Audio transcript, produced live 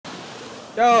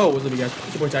Yo, what's up, you guys?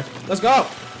 It's your boy Tech. Let's go.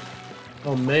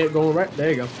 Oh, man, going right. There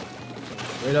you go.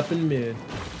 Right up in mid.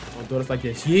 I'll do it like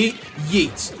this. Yeet,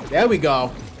 yeet. There we go.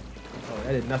 Oh,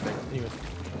 that did nothing. Anyways.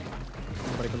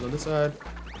 Somebody comes on this side.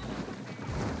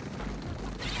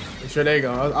 Make sure, there you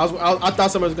go. I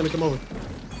thought somebody was going to come over.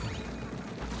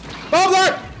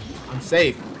 Bubbler! I'm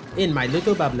safe. In my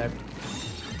little bubbler.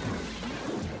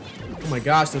 Oh my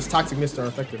gosh, those toxic mists are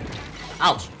effective.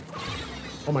 Ouch.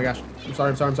 Oh my gosh. I'm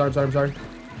sorry.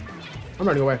 I'm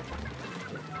running away.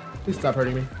 Please stop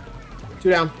hurting me. 2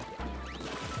 down.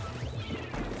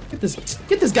 Get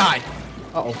this guy.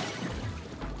 Uh-oh.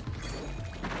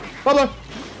 Bubbler.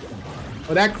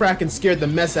 Oh, that Kraken scared the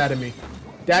mess out of me.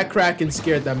 That Kraken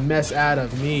scared the mess out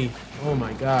of me. Oh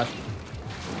my gosh.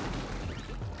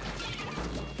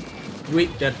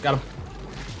 Wait, dead. Got him.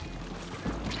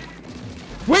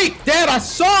 Wait, Dad, I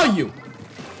saw you!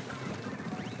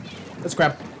 Let's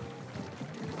grab.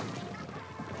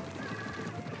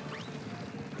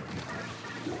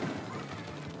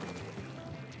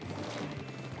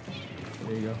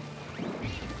 There you go.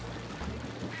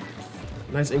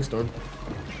 Nice ink storm.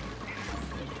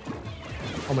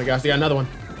 Oh my gosh, they got another one.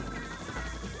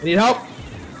 I need help.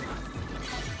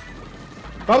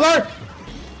 Butler!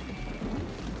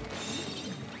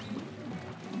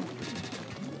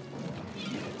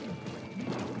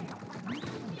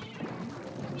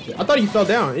 I thought he fell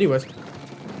down. Anyways.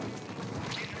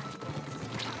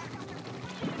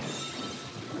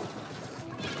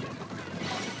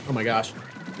 Oh my gosh.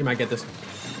 He might get this.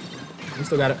 We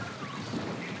still got it.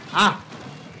 Ah!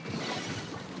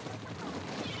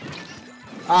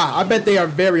 Ah, I bet they are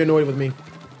very annoyed with me.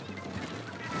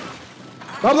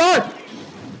 Bubbler!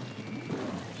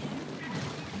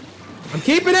 I'm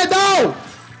keeping it though!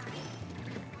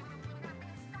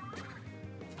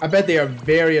 I bet they are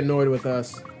very annoyed with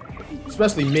us.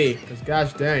 Especially me, because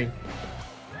gosh dang.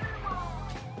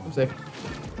 I'm safe.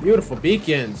 Beautiful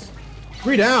beacons.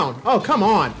 3 down. Oh, come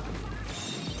on.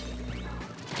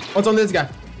 What's on this guy?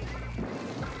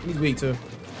 He's weak too.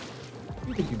 Where do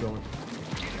you think you're going?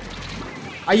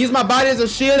 I use my body as a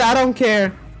shield. I don't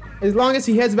care. As long as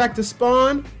he heads back to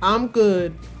spawn, I'm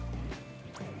good.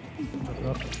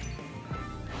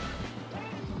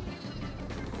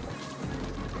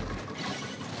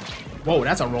 Whoa,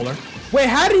 that's a roller. Wait,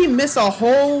 how did he miss a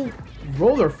whole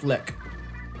roller flick?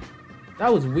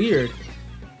 That was weird.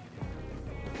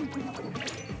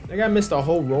 That guy missed a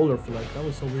whole roller flick. That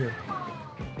was so weird.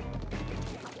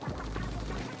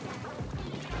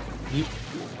 Yeet.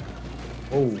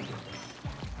 Oh.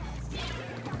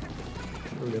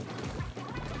 There we go.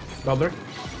 Bubbler.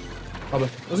 Bubbler.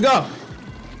 Let's go.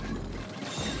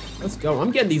 Let's go.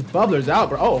 I'm getting these bubblers out,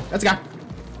 bro. Oh, that's a guy.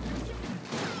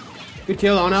 Good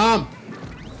kill on him.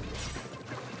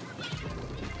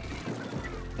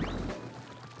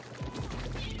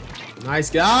 Nice,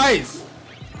 guys.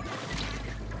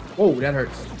 Whoa, that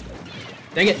hurts.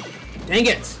 Dang it. Dang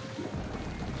it.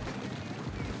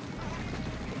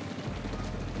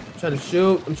 I'm trying to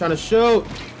shoot. I'm trying to shoot.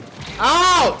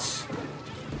 Ouch.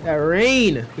 That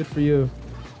rain. Good for you.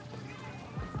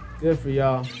 Good for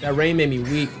y'all. That rain made me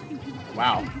weak.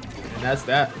 Wow. And that's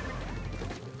that.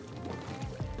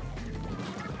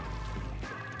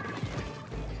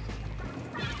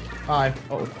 Hi.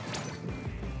 Uh-oh.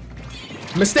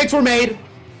 Mistakes were made.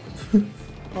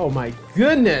 Oh my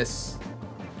goodness.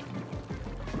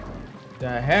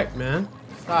 The heck, man?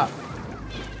 Stop.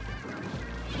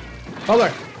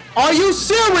 Color. Are you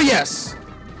serious?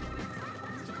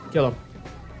 Kill him.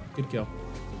 Good kill.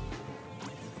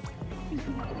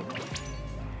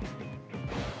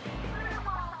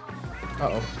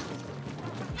 Uh-oh.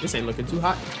 This ain't looking too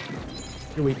hot.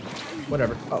 You're weak.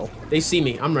 Whatever. Uh-oh. They see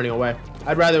me. I'm running away.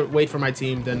 I'd rather wait for my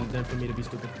team than for me to be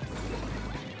stupid.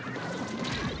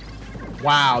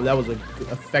 Wow, that was a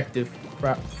effective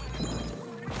crap.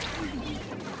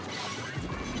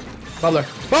 Bubbler.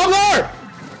 Bubbler!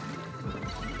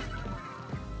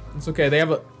 It's okay. They're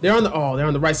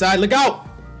on the right side. Look out!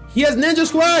 He has Ninja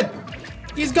Squad!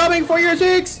 He's coming for your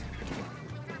cheeks!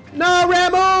 No,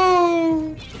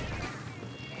 Rambo!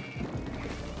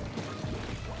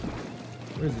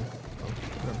 Where is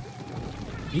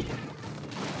he?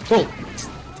 Boom!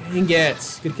 Dang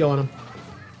it! Good kill on him.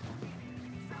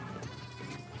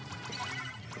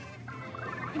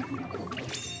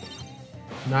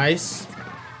 Nice.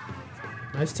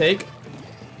 Nice take.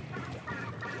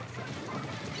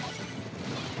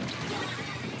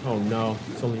 Oh no,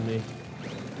 it's only me.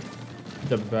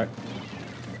 Jump back.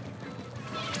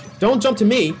 Don't jump to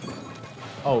me!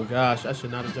 Oh gosh, I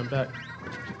should not have jumped back.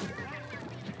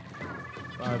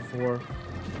 5, 4,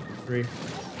 3, 2,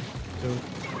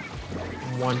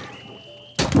 1.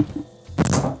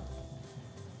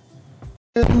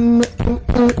 Oh.